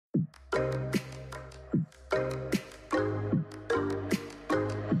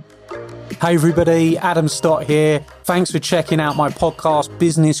Hey everybody, Adam Stott here. Thanks for checking out my podcast,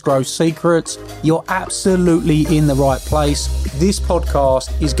 Business Growth Secrets. You're absolutely in the right place. This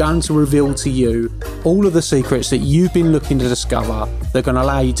podcast is going to reveal to you all of the secrets that you've been looking to discover that are going to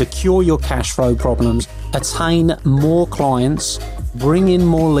allow you to cure your cash flow problems, attain more clients, bring in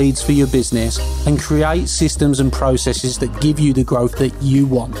more leads for your business, and create systems and processes that give you the growth that you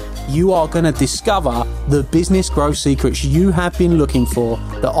want. You are going to discover the business growth secrets you have been looking for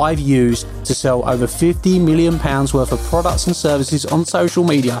that I've used to sell over £50 million worth of products and services on social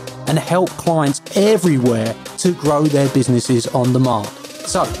media and help clients everywhere to grow their businesses on demand.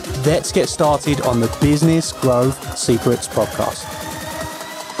 So let's get started on the Business Growth Secrets podcast.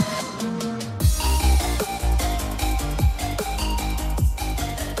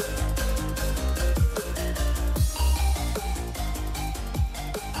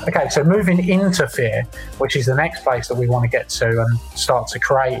 Okay, so moving into fear, which is the next place that we want to get to and start to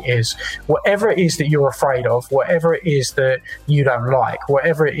create, is whatever it is that you're afraid of, whatever it is that you don't like,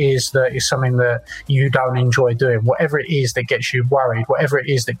 whatever it is that is something that you don't enjoy doing, whatever it is that gets you worried, whatever it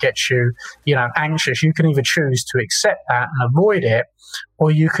is that gets you, anxious, you can either choose to accept that and avoid it, or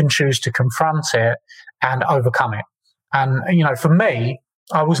you can choose to confront it and overcome it. And, for me,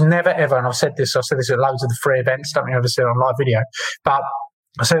 I was never ever, and I've said this at loads of the free events, don't think I've ever said it on live video, but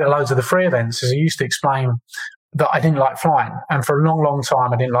I said at loads of the free events, as I used to explain that I didn't like flying. And for a long, long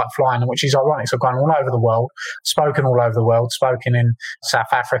time, I didn't like flying, which is ironic. So I've gone all over the world, spoken all over the world, spoken in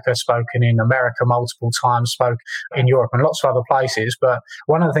South Africa, spoken in America multiple times, spoke in Europe and lots of other places. But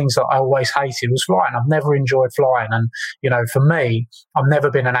one of the things that I always hated was flying. I've never enjoyed flying. And, for me, I've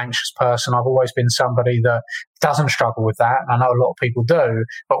never been an anxious person. I've always been somebody that doesn't struggle with that. And I know a lot of people do.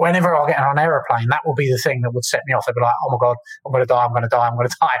 But whenever I get on an aeroplane, that will be the thing that would set me off. I'd be like, oh my God, I'm going to die, I'm going to die, I'm going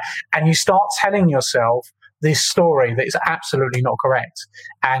to die. And you start telling yourself this story that is absolutely not correct,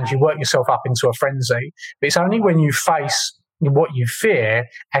 and you work yourself up into a frenzy. But it's only when you face what you fear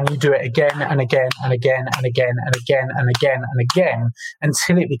and you do it again and again and again and again and again and again and again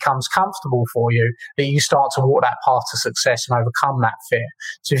until it becomes comfortable for you that you start to walk that path to success and overcome that fear.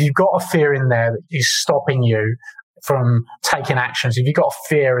 So if you've got a fear in there that is stopping you from taking actions, if you've got a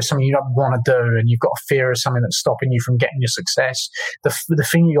fear of something you don't want to do, and you've got a fear of something that's stopping you from getting your success, the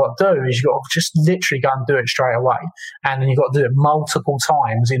thing you got to do is you got to just literally go and do it straight away. And then you've got to do it multiple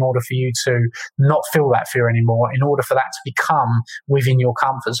times in order for you to not feel that fear anymore, in order for that to become within your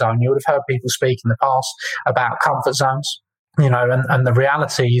comfort zone. You would have heard people speak in the past about comfort zones, and the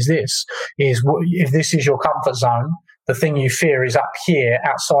reality is if this is your comfort zone, the thing you fear is up here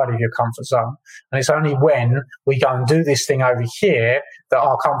outside of your comfort zone. And it's only when we go and do this thing over here that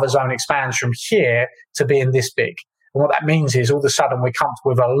our comfort zone expands from here to being this big. And what that means is all of a sudden we're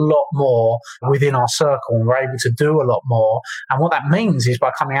comfortable with a lot more within our circle, and we're able to do a lot more. And what that means is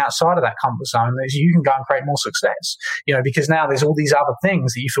by coming outside of that comfort zone, is you can go and create more success, because now there's all these other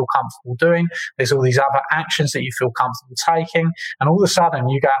things that you feel comfortable doing. There's all these other actions that you feel comfortable taking. And all of a sudden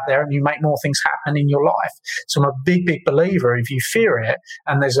you go out there and you make more things happen in your life. So I'm a big, big believer, if you fear it,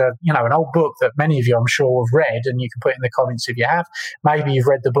 and there's an old book that many of you I'm sure have read, and you can put it in the comments if you have. Maybe you've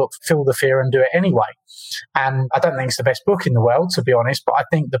read the book, Feel the Fear and Do It Anyway. And I don't think it's the best book in the world, to be honest, but I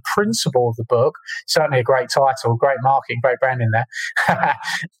think the principle of the book, certainly a great title, great marketing, great branding there.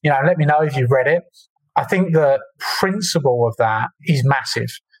 Let me know if you've read it. I think the principle of that is massive,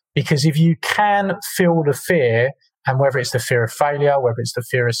 because if you can feel the fear, and whether it's the fear of failure, whether it's the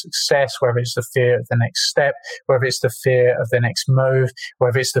fear of success, whether it's the fear of the next step, whether it's the fear of the next move,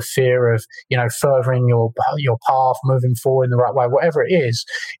 whether it's the fear of, furthering your path, moving forward in the right way, whatever it is,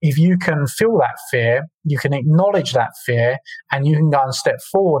 if you can feel that fear, you can acknowledge that fear, and you can go and step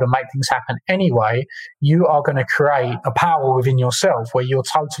forward and make things happen anyway, you are going to create a power within yourself where you're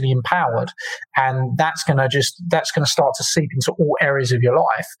totally empowered. And that's going to start to seep into all areas of your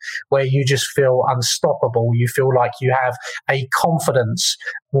life where you just feel unstoppable. You feel like you have a confidence,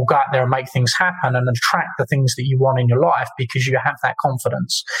 will go out there and make things happen and attract the things that you want in your life because you have that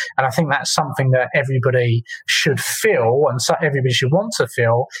confidence. And I think that's something that everybody should feel, and so everybody should want to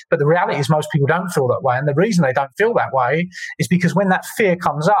feel. But the reality is most people don't feel that way. And the reason they don't feel that way is because when that fear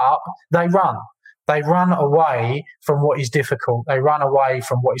comes up, they run. They run away from what is difficult. They run away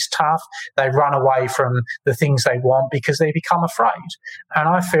from what is tough. They run away from the things they want because they become afraid. And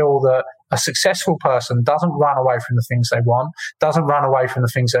I feel that a successful person doesn't run away from the things they want, doesn't run away from the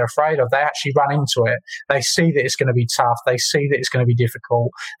things they're afraid of. They actually run into it. They see that it's going to be tough. They see that it's going to be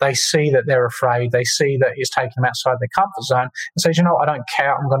difficult. They see that they're afraid. They see that it's taking them outside their comfort zone and say, you know what, I don't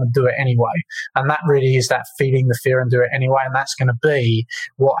care. I'm going to do it anyway. And that really is that feeling the fear and do it anyway. And that's going to be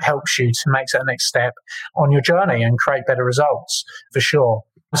what helps you to make that next step on your journey and create better results for sure.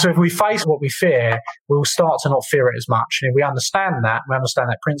 So if we face what we fear, we'll start to not fear it as much. And if we understand that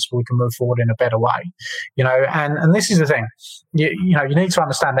principle, we can move forward in a better way. And this is the thing. You need to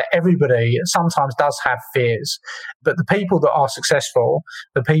understand that everybody sometimes does have fears, but the people that are successful,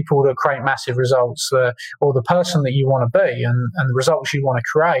 the people that create massive results, or the person that you want to be and the results you want to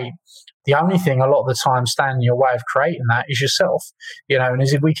create, the only thing a lot of the time standing in your way of creating that is yourself, and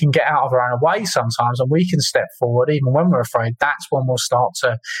as if we can get out of our own way sometimes and we can step forward, even when we're afraid, that's when we'll start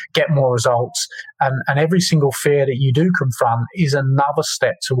to get more results. And every single fear that you do confront is another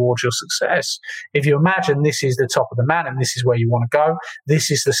step towards your success. If you imagine this is the top of the mountain, this is where you want to go,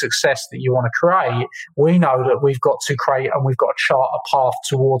 this is the success that you want to create, we know that we've got to create and we've got to chart a path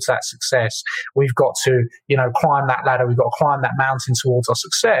towards that success. We've got to, climb that ladder. We've got to climb that mountain towards our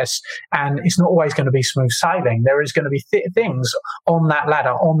success. And it's not always going to be smooth sailing. There is going to be things on that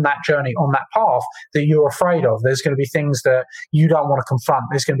ladder, on that journey, on that path that you're afraid of. There's going to be things that you don't want to confront.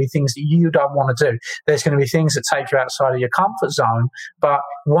 There's going to be things that you don't want to do. There's going to be things that take you outside of your comfort zone. But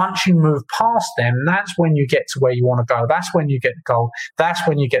once you move past them, that's when you get to where you want to go. That's when you get the goal. That's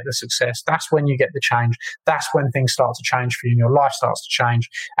when you get the success. That's when you get the change. That's when things start to change for you and your life starts to change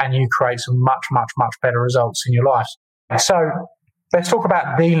and you create some much, much, much better results in your life. So let's talk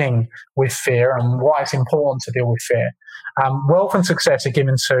about dealing with fear and why it's important to deal with fear. Wealth and success are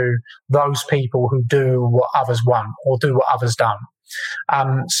given to those people who do what others want or do what others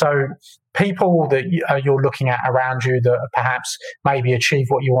don't. So people that you're looking at around you that perhaps maybe achieve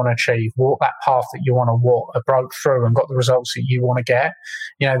what you want to achieve, walk that path that you want to walk, broke through and got the results that you want to get.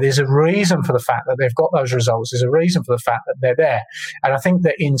 There's a reason for the fact that they've got those results. There's a reason for the fact that they're there. And I think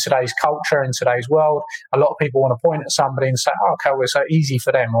that in today's culture, in today's world, a lot of people want to point at somebody and say, oh, okay, well, it's so easy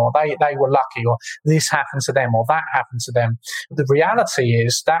for them, or they were lucky, or this happened to them, or that happened to them. But the reality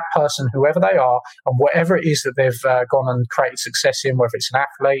is that person, whoever they are, and whatever it is that they've gone and created success in, whether it's an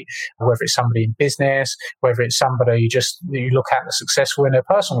athlete, whether it's somebody in business, whether it's somebody just you look at the successful in their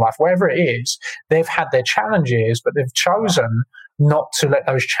personal life, wherever it is, they've had their challenges, but they've chosen not to let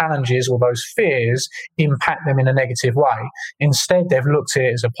those challenges or those fears impact them in a negative way. Instead, they've looked at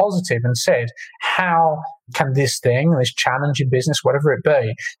it as a positive and said, how can this thing, this challenge in business, whatever it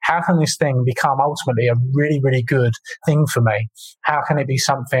be, how can this thing become ultimately a really, really good thing for me? How can it be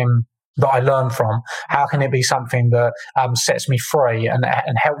something that I learn from? How can it be something that sets me free and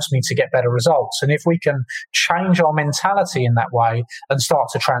helps me to get better results? And if we can change our mentality in that way and start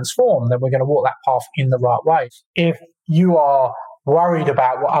to transform, then we're going to walk that path in the right way. If you are worried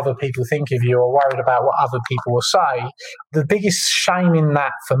about what other people think of you or worried about what other people will say, the biggest shame in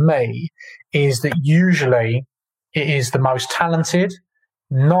that for me is that usually it is the most talented,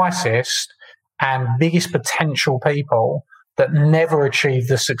 nicest, and biggest potential people that never achieve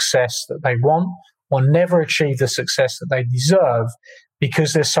the success that they want or never achieve the success that they deserve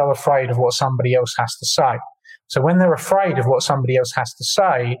because they're so afraid of what somebody else has to say. So when they're afraid of what somebody else has to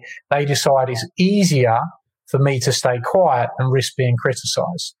say, they decide it's easier for me to stay quiet and risk being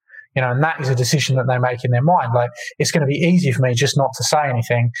criticized. And that is a decision that they make in their mind. Like, it's going to be easy for me just not to say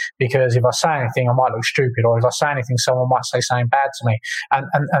anything because if I say anything, I might look stupid, or if I say anything, someone might say something bad to me.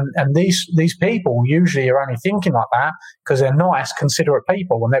 And these people usually are only thinking like that because they're nice, considerate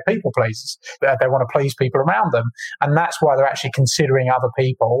people and they're people pleasers. They want to please people around them. And that's why they're actually considering other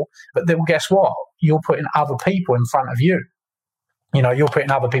people. But then guess what? You're putting other people in front of you. You're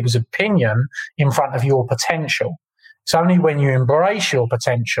putting other people's opinion in front of your potential. It's only when you embrace your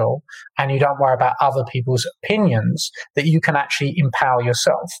potential and you don't worry about other people's opinions that you can actually empower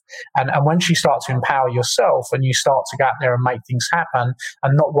yourself. And once you start to empower yourself and you start to go out there and make things happen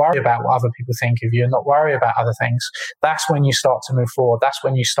and not worry about what other people think of you and not worry about other things, that's when you start to move forward. That's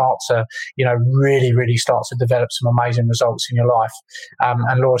when you start to, really, really start to develop some amazing results in your life.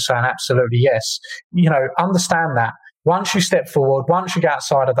 And Laura's saying absolutely yes. Understand that. Once you step forward, once you get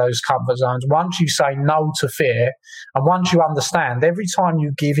outside of those comfort zones, once you say no to fear, and once you understand every time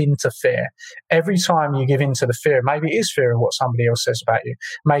you give in to fear, every time you give in to the fear, maybe it is fear of what somebody else says about you.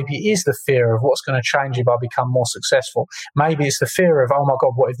 Maybe it is the fear of what's going to change if I become more successful. Maybe it's the fear of, oh my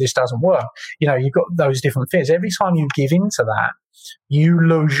God, what if this doesn't work? You've got those different fears. Every time you give in to that, you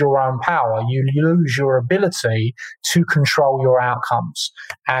lose your own power. You lose your ability to control your outcomes.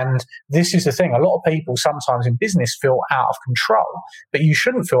 And this is the thing. A lot of people sometimes in business feel out of control, but you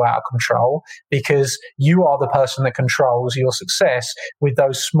shouldn't feel out of control because you are the person that controls your success with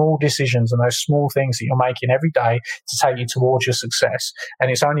those small decisions and those small things that you're making every day to take you towards your success.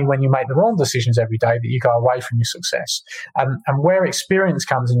 And it's only when you make the wrong decisions every day that you go away from your success. And where experience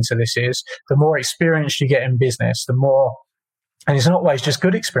comes into this is the more experience you get in business, the more And it's not always just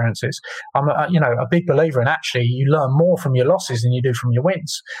good experiences. I'm a big believer in actually you learn more from your losses than you do from your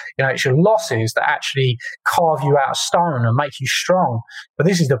wins. It's your losses that actually carve you out of stone and make you strong. But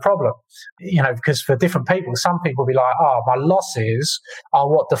this is the problem, because for different people, some people will be like, my losses are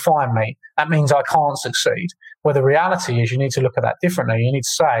what define me. That means I can't succeed. Well, the reality is you need to look at that differently. You need to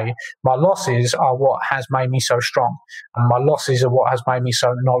say, my losses are what has made me so strong. And my losses are what has made me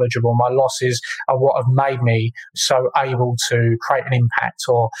so knowledgeable. My losses are what have made me so able to create an impact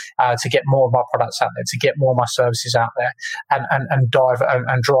or to get more of my products out there, to get more of my services out there and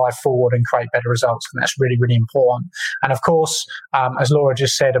drive forward and create better results. And that's really, really important. And of course, as Laura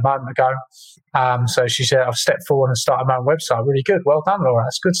just said a moment ago, so she said, I've stepped forward and started my own website. Really good. Well done, Laura.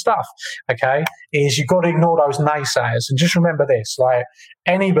 That's good stuff. Okay. Is you've got to ignore those naysayers. And just remember this, like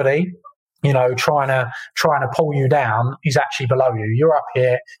anybody, trying to pull you down is actually below you. You're up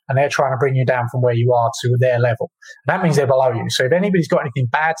here and they're trying to bring you down from where you are to their level. That means they're below you. So if anybody's got anything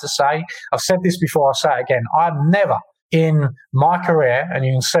bad to say, I've said this before, I'll say it again. I'm never in my career, and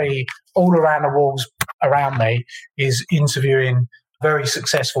you can see all around the walls around me, is interviewing very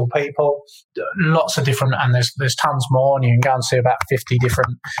successful people, lots of different, and there's tons more, and you can go and see about 50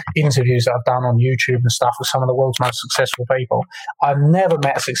 different interviews that I've done on YouTube and stuff with some of the world's most successful people. I've never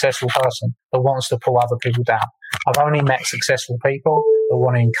met a successful person that wants to pull other people down. I've only met successful people that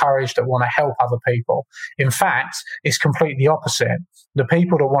want to encourage, that want to help other people. In fact, it's completely opposite. The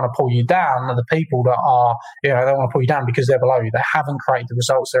people that want to pull you down are the people that are, they want to pull you down because they're below you. They haven't created the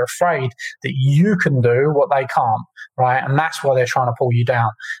results. They're afraid that you can do what they can't, right? And that's why they're trying to pull you down.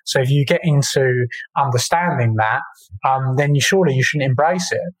 So if you get into understanding that, then you shouldn't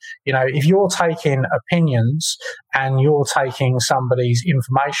embrace it. If you're taking opinions and you're taking somebody's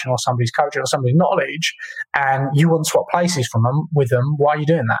information or somebody's coaching or somebody's knowledge and you want to swap places with them, why are you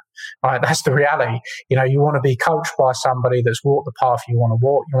doing that? Right? That's the reality. You want to be coached by somebody that's walked the path you want to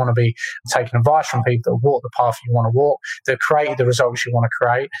walk. You want to be taking advice from people that walk the path you want to walk, that create the results you want to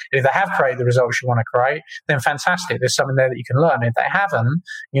create. If they have created the results you want to create, then fantastic. There's something there that you can learn. If they haven't,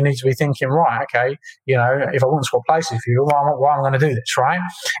 you need to be thinking, right, okay, if I want to swap places for you, why am I going to do this, right?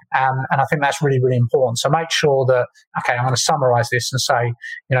 And I think that's really, really important. So make sure that, okay, I'm going to summarize this and say,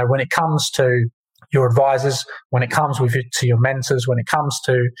 when it comes to your advisors, when it comes to your mentors, when it comes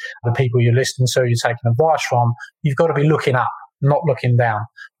to the people you're listening to, you're taking advice from, you've got to be looking up, not looking down,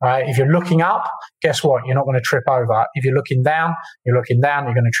 right? If you're looking up, guess what? You're not going to trip over. If you're looking down, you're going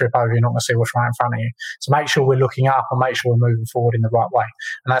to trip over. You're not going to see what's right in front of you. So make sure we're looking up and make sure we're moving forward in the right way.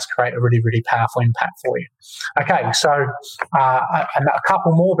 And that's create a really, really powerful impact for you. Okay, so a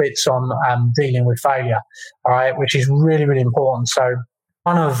couple more bits on dealing with failure, all right, which is really, really important. So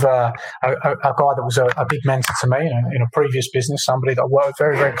one of a guy that was a big mentor to me in a previous business, somebody that I worked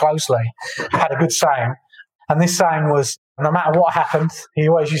very, very closely, had a good saying. And this saying was, no matter what happened, he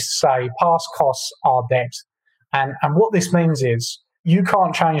always used to say, past costs are debt. And what this means is you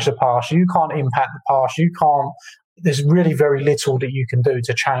can't change the past. You can't impact the past. There's really very little that you can do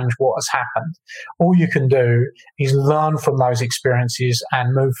to change what has happened. All you can do is learn from those experiences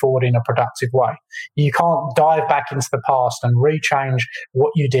and move forward in a productive way. You can't dive back into the past and rechange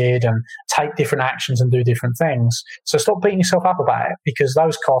what you did and take different actions and do different things. So stop beating yourself up about it, because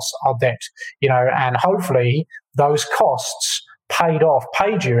those costs are debt, and hopefully those costs paid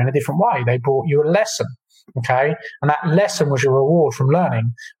you in a different way. They brought you a lesson. Okay, and that lesson was your reward from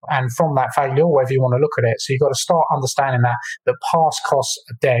learning and from that failure, wherever you want to look at it. So you've got to start understanding that past costs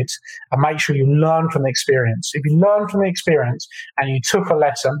are dead, and make sure you learn from the experience. If you learn from the experience and you took a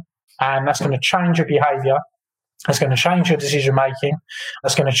lesson, and that's going to change your behavior, that's going to change your decision making,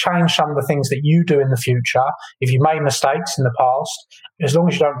 that's going to change some of the things that you do in the future. If you made mistakes in the past, as long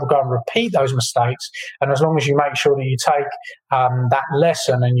as you don't go and repeat those mistakes, and as long as you make sure that you take that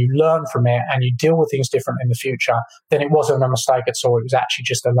lesson and you learn from it and you deal with things differently in the future, then it wasn't a mistake at all. It was actually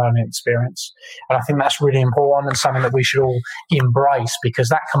just a learning experience. And I think that's really important and something that we should all embrace, because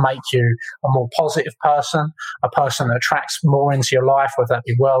that can make you a more positive person, a person that attracts more into your life, whether that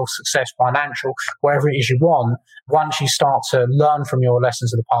be wealth, success, financial, wherever it is you want. Once you start to learn from your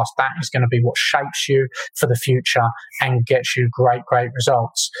lessons of the past, that is going to be what shapes you for the future and gets you great, great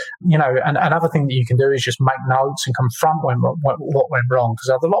results. And another thing that you can do is just make notes and confront what went wrong,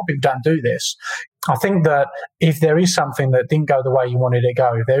 because a lot of people don't do this. I think that if there is something that didn't go the way you wanted it to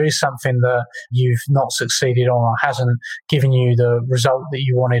go, if there is something that you've not succeeded on or hasn't given you the result that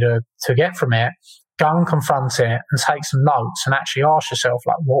you wanted to get from it, go and confront it and take some notes and actually ask yourself,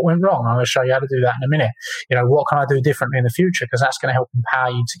 like, what went wrong? I'm going to show you how to do that in a minute. What can I do differently in the future? Because that's going to help empower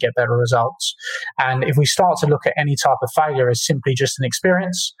you to get better results. And if we start to look at any type of failure as simply just an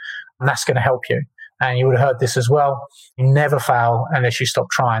experience, and that's going to help you. and you would have heard this as well, you never fail unless you stop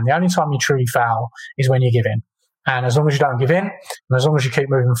trying. The only time you truly fail is when you give in. And as long as you don't give in, and as long as you keep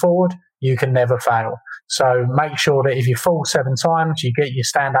moving forward, you can never fail. So make sure that if you fall 7 times, you get your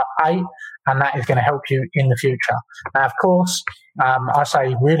stand up 8, and that is going to help you in the future. Now, of course, I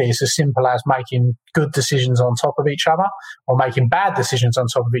say really it's as simple as making good decisions on top of each other or making bad decisions on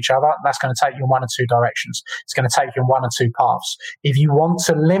top of each other. That's going to take you in 1 or 2 directions. It's going to take you in 1 or 2 paths. If you want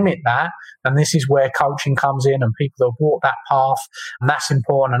to limit that, and this is where coaching comes in and people that have walked that path, and that's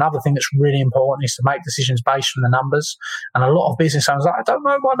important. Another thing that's really important is to make decisions based on the numbers. And a lot of business owners are like, I don't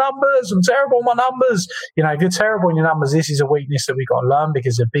know my numbers. I'm terrible on my numbers. You know, if you're terrible in your numbers, this is a weakness that we've got to learn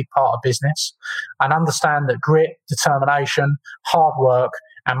because it's a big part of business. And understand that grit, determination, hard work,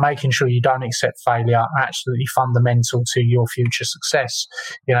 and making sure you don't accept failure are absolutely fundamental to your future success.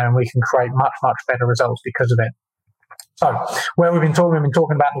 You know, and we can create much, much better results because of it. So, where we've been talking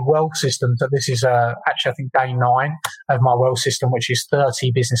about the Well system. So this is actually, I think, day 9 of my Well system, which is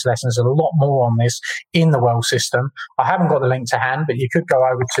 30 business lessons. There's a lot more on this in the Well system. I haven't got the link to hand, but you could go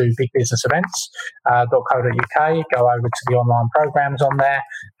over to bigbusinessevents.co.uk, go over to the online programs on there,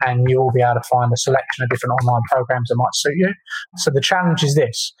 and you will be able to find a selection of different online programs that might suit you. So the challenge is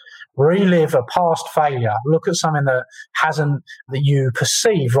this. Relive a past failure. Look at something that you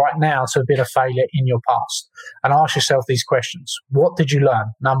perceive right now to have been a failure in your past, and ask yourself these questions. What did you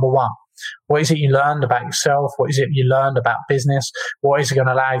learn? Number 1. What is it you learned about yourself? What is it you learned about business? What is it going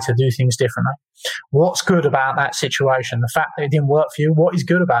to allow you to do things differently? What's good about that situation? The fact that it didn't work for you, what is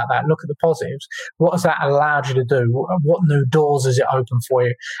good about that? Look at the positives. What has that allowed you to do? What new doors has it opened for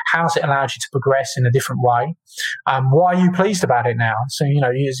you? How has it allowed you to progress in a different way? Why are you pleased about it now? So, you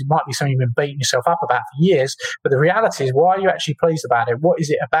know, it might be something you've been beating yourself up about for years, but the reality is, why are you actually pleased about it? What is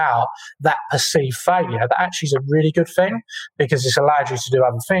it about that perceived failure that actually is a really good thing? Because it's allowed you to do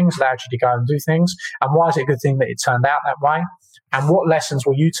other things, allowed you to go and do things. And why is it a good thing that it turned out that way? And what lessons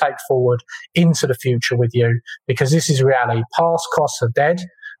will you take forward into the future with you? Because this is reality. Past costs are dead.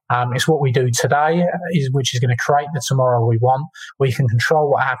 It's what we do today, which is going to create the tomorrow we want. We can control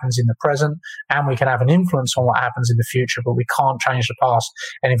what happens in the present, and we can have an influence on what happens in the future, but we can't change the past.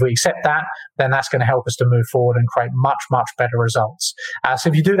 And if we accept that, then that's going to help us to move forward and create much, much better results. So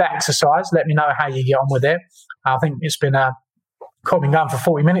if you do that exercise, let me know how you get on with it. I think it's been been going for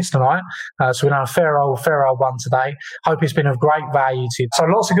 40 minutes tonight, so we've done a fair old one today. Hope it's been of great value to you. So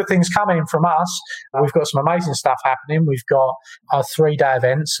lots of good things coming from us. We've got some amazing stuff happening. We've got our 3-day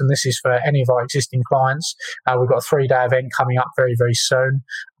events, and this is for any of our existing clients. We've got a 3-day event coming up very, very soon.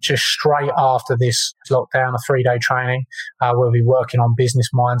 Just straight after this lockdown, a 3-day training. We'll be working on business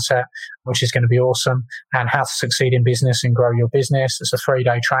mindset, which is going to be awesome, and how to succeed in business and grow your business. It's a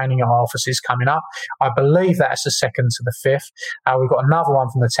 3-day training at our offices coming up. I believe that's the 2nd to the 5th. We've got another one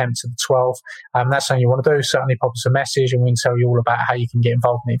from the 10th to the 12th. That's something you want to do. Certainly pop us a message and we can tell you all about how you can get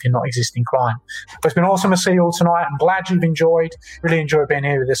involved in it if you're not an existing client. But it's been awesome to see you all tonight. I'm glad you've enjoyed. Really enjoyed being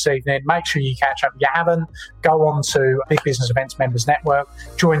here this evening. Make sure you catch up. If you haven't, go on to Big Business Events Members Network.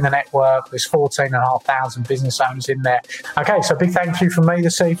 Join the network. There's 14,500 business owners in there. Okay, so big thank you from me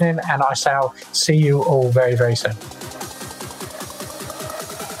this evening, and I shall see you all very, very soon.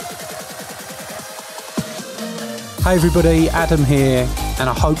 Hey everybody, Adam here, and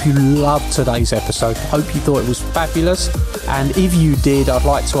I hope you loved today's episode. Hope you thought it was fabulous, and if you did, I'd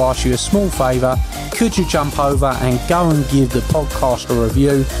like to ask you a small favour. Could you jump over and go and give the podcast a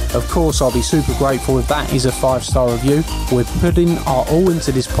review? Of course, I'll be super grateful if that is a 5-star review. We're putting our all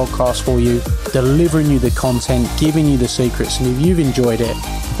into this podcast for you, delivering you the content, giving you the secrets, and if you've enjoyed it,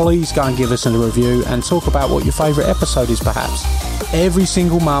 please go and give us a review and talk about what your favourite episode is perhaps. Every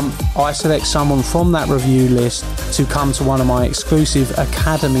single month, I select someone from that review list to come to one of my exclusive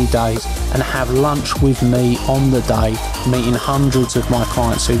Academy days and have lunch with me on the day, meeting hundreds of my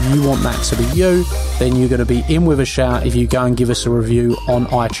clients. So if you want that to be you, then you're going to be in with a shout if you go and give us a review on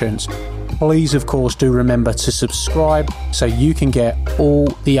iTunes. Please, of course, do remember to subscribe so you can get all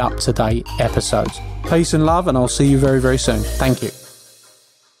the up-to-date episodes. Peace and love, and I'll see you very, very soon. Thank you.